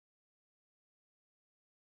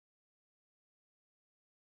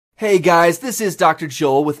Hey guys, this is Dr.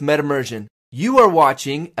 Joel with MedImmersion. You are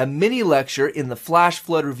watching a mini lecture in the Flash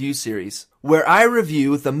Flood Review series, where I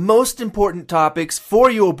review the most important topics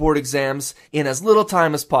for your board exams in as little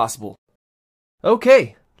time as possible.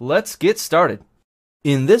 Okay, let's get started.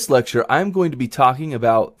 In this lecture, I'm going to be talking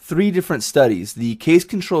about 3 different studies: the case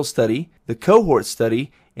control study, the cohort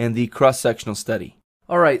study, and the cross-sectional study.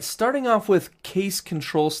 Alright, starting off with case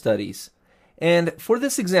control studies. And for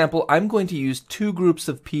this example, I'm going to use 2 groups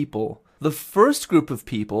of people. The first group of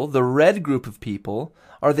people, the red group of people,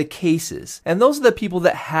 are the cases. And those are the people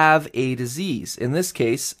that have a disease. In this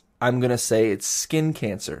case, I'm going to say it's skin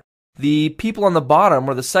cancer. The people on the bottom,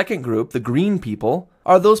 or the second group, the green people,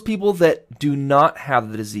 are those people that do not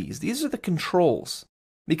have the disease. These are the controls.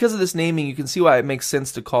 Because of this naming, you can see why it makes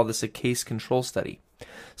sense to call this a case control study.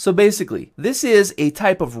 So basically, this is a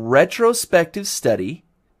type of retrospective study,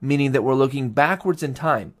 meaning that we're looking backwards in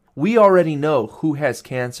time. We already know who has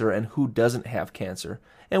cancer and who doesn't have cancer,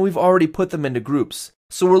 and we've already put them into groups.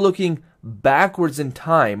 So we're looking backwards in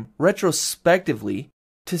time, retrospectively,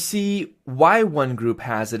 to see why one group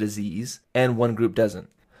has a disease and one group doesn't.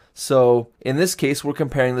 So in this case, we're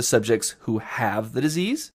comparing the subjects who have the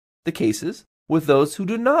disease, the cases, with those who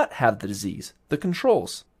do not have the disease, the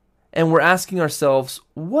controls. And we're asking ourselves,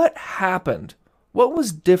 what happened? What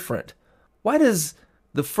was different? Why does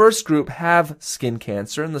the first group have skin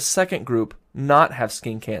cancer and the second group not have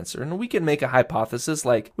skin cancer? And we can make a hypothesis,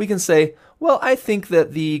 like we can say, well, I think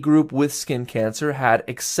that the group with skin cancer had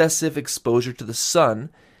excessive exposure to the sun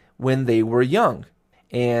when they were young.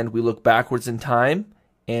 And we look backwards in time,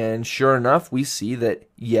 and sure enough, we see that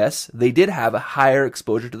yes, they did have a higher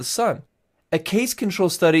exposure to the sun. A case control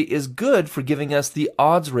study is good for giving us the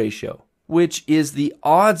odds ratio, which is the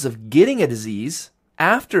odds of getting a disease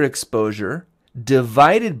after exposure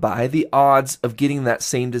divided by the odds of getting that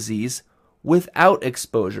same disease without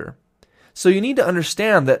exposure. So you need to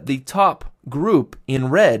understand that the top group in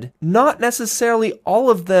red, not necessarily all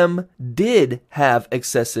of them did have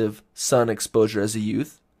excessive sun exposure as a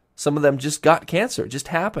youth. Some of them just got cancer, it just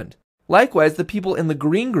happened. Likewise, the people in the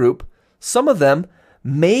green group, some of them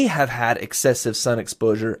may have had excessive sun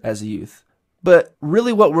exposure as a youth. But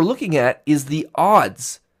really what we're looking at is the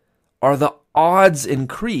odds. Are the odds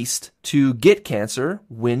increased to get cancer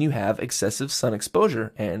when you have excessive sun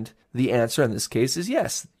exposure? And the answer in this case is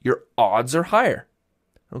yes, your odds are higher.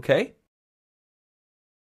 Okay?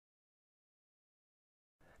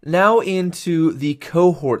 Now into the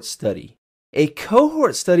cohort study. A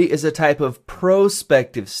cohort study is a type of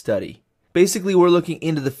prospective study. Basically, we're looking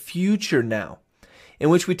into the future now, in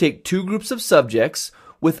which we take 2 groups of subjects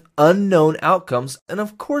with unknown outcomes. And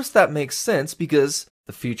of course that makes sense because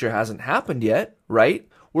the future hasn't happened yet, right?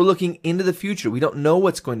 We're looking into the future. We don't know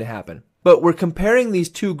what's going to happen. But we're comparing these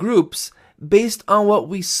 2 groups based on what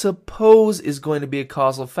we suppose is going to be a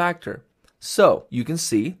causal factor. So you can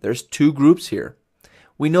see there's 2 groups here.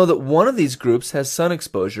 We know that one of these groups has sun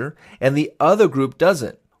exposure and the other group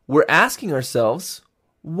doesn't. We're asking ourselves,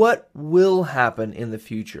 what will happen in the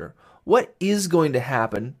future? What is going to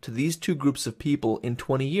happen to these 2 groups of people in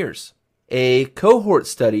 20 years? A cohort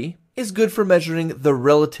study is good for measuring the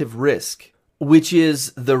relative risk, which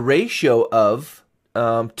is the ratio of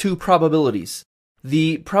 2 probabilities.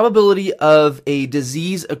 The probability of a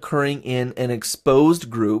disease occurring in an exposed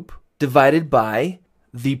group divided by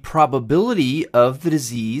the probability of the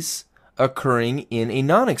disease occurring in a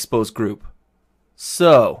non-exposed group.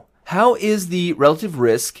 So, how is the relative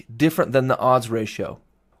risk different than the odds ratio?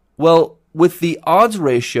 Well, with the odds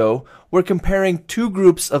ratio, we're comparing 2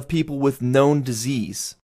 groups of people with known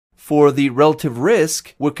disease. For the relative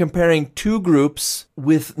risk, we're comparing 2 groups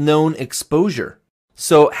with known exposure.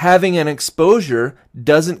 So having an exposure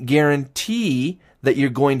doesn't guarantee that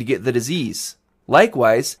you're going to get the disease.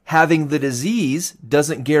 Likewise, having the disease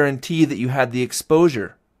doesn't guarantee that you had the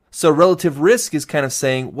exposure. So relative risk is kind of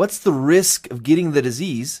saying, what's the risk of getting the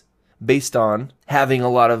disease based on having a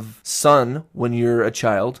lot of sun when you're a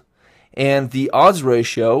child? And the odds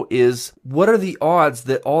ratio is, what are the odds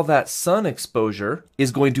that all that sun exposure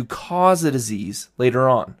is going to cause a disease later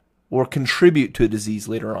on or contribute to a disease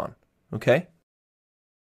later on? Okay?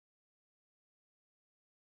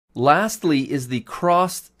 Lastly is the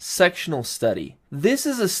cross-sectional study. This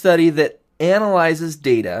is a study that analyzes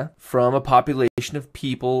data from a population of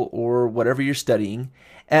people or whatever you're studying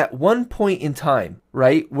at one point in time,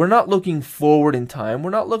 right? We're not looking forward in time. We're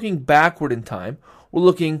not looking backward in time. We're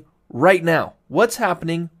looking right now. What's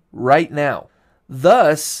happening right now?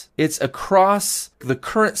 Thus, it's across the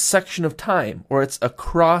current section of time, or it's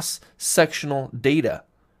across sectional data.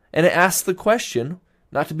 And it asks the question,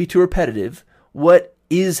 not to be too repetitive, what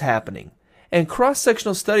is happening? And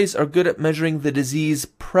cross-sectional studies are good at measuring the disease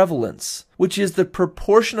prevalence, which is the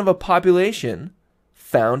proportion of a population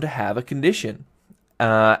found to have a condition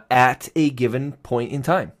at a given point in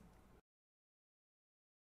time.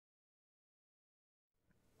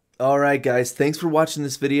 Alright guys, thanks for watching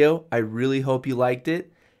this video. I really hope you liked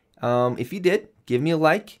it. If you did, give me a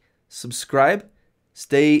like, subscribe,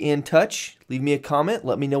 stay in touch, leave me a comment,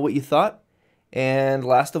 let me know what you thought. And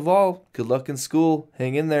last of all, good luck in school.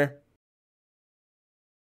 Hang in there.